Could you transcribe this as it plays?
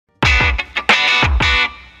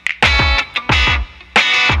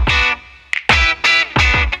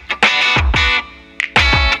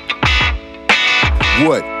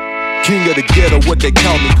of the ghetto, what they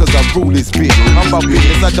call me, cause I rule this bitch. I'm about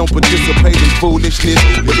business, I don't participate in foolishness.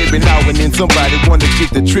 But every now and then somebody wanna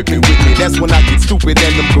get the tripping with me. That's when I get stupid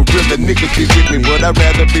and them gorilla niggas get with me. But I'd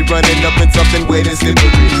rather be running up in something wet and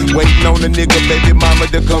slippery, waiting on a nigga, baby mama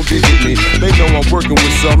to come visit me. They know I'm working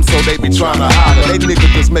with something, so they be tryna holler. They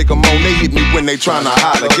niggas just make them moan, they hit me when they tryna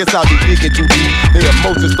holler. Guess I'll be digging too deep, their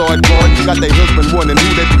emotions start going. Got their husband wondering who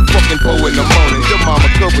they be fucking for in the morning. Your mama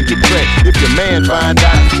cover your crack, if your man find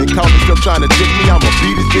out and call himself trying to trick me, I'ma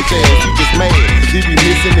beat his bitch ass. He just mad, he be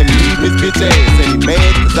missing and leaving his bitch ass. And he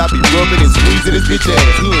mad, cause I be rubbing and squeezing his bitch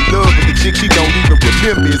ass. He in love with the chick, she don't even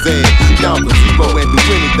remember his ass. She down for zero and do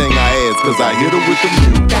anything I ask, cause I hit her with the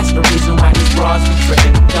mute. That's the reason why these bras be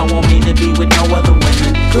tripping. Don't want me to be with no other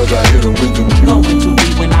women, cause I hit her with the mute. Going too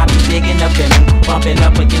deep when I be digging up in them, bumping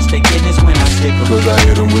up against the kidneys when I stick them, cause I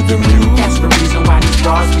hit them with the mute. That's the reason why these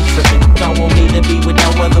bras be tripping. Don't want me to be with no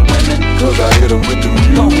other women, cause I hit them with the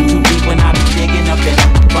mute. Going too deep when I be digging up in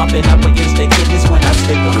them, bumping up against the kidneys when I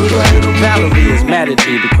stick them, cause I hit them. Valerie is mad at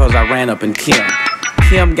me because I ran up in Kim.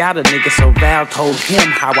 Kim got a nigga, so Val told him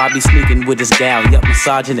how I be sneaking with this gal. Yup,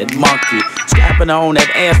 massaging that monkey, strapping her on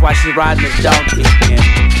that ass while she riding a donkey.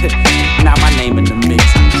 And now my name in the mix,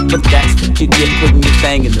 but that's what you get putting your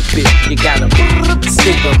thing in the pit. You gotta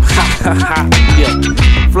stick 'em, ha ha ha, yeah.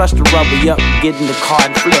 Flush the rubber, yup, get in the car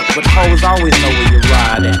and flip. But hoes always know where you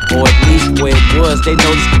ride at, or at least where it was. They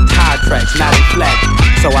notice the tire tracks, now they flat.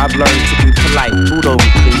 So I've learned to be polite. Boot over,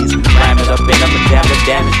 please. Ram it up in them and damn the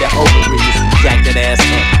damage that ovaries. Jack that ass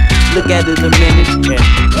up. Look at it a minute and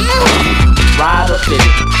ride up in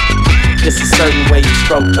it. It's a certain way you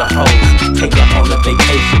stroke the hose. Take her on a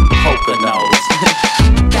vacation, poker nose.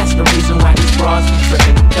 That's the reason why these bras be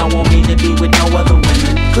tripping. Don't want me to be with no other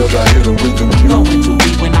women, cause I hit them with the mute. Going too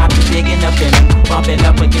deep when I be digging up in them, bumping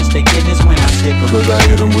up against the kidneys when I stick them, cause I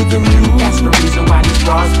hit them with the mute. That's the reason why these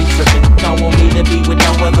bras be tripping. Don't want me to be with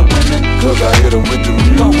no other women, cause I hit them with the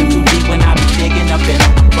mute. Going too deep when I be digging up in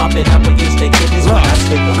them, bumping up against the kidneys when I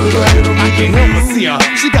stick them, cause I hit them I with the can't help but see her.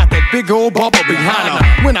 She got that big old bubble behind her.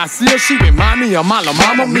 When I see her, she remind me of my la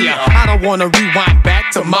mama mia. I don't wanna rewind back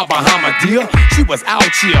to my Bahama dear. She was out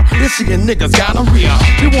here, this she and niggas got a real.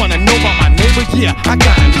 You wanna know about my neighbor? Yeah, I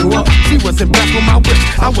kinda knew her. She was impressed with my whip.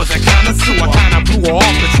 I was a connoisseur. I kinda blew her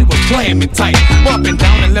off, but she was playing me tight. Bumping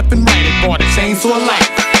down and left and right, it brought a chainsaw light.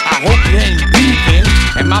 I hope you ain't beefing,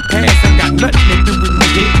 and my past ain't got nothing to do with me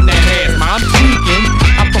hitting that ass. Man, I'm tweaking.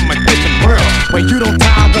 I'm from a different world where you don't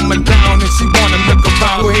tie a woman down and she wanna look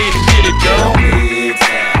around. Go ahead and get it, girl.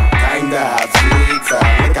 Kinda hot, sweeter.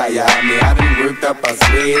 Look how you had me, I done worked up a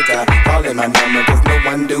sweater. Calling my mama, cause no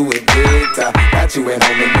one do it better. Got you at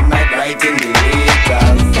home in the night, writing me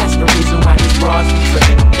letters. That's the reason why these bras be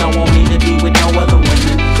tripping. Don't want me to be with no other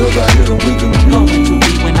women, cause I hit them with the mute. Going too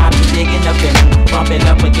deep when I be digging up in them, bumping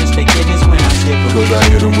up against the kidneys when I stick them, cause I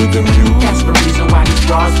hit them with the mute. That's the reason why these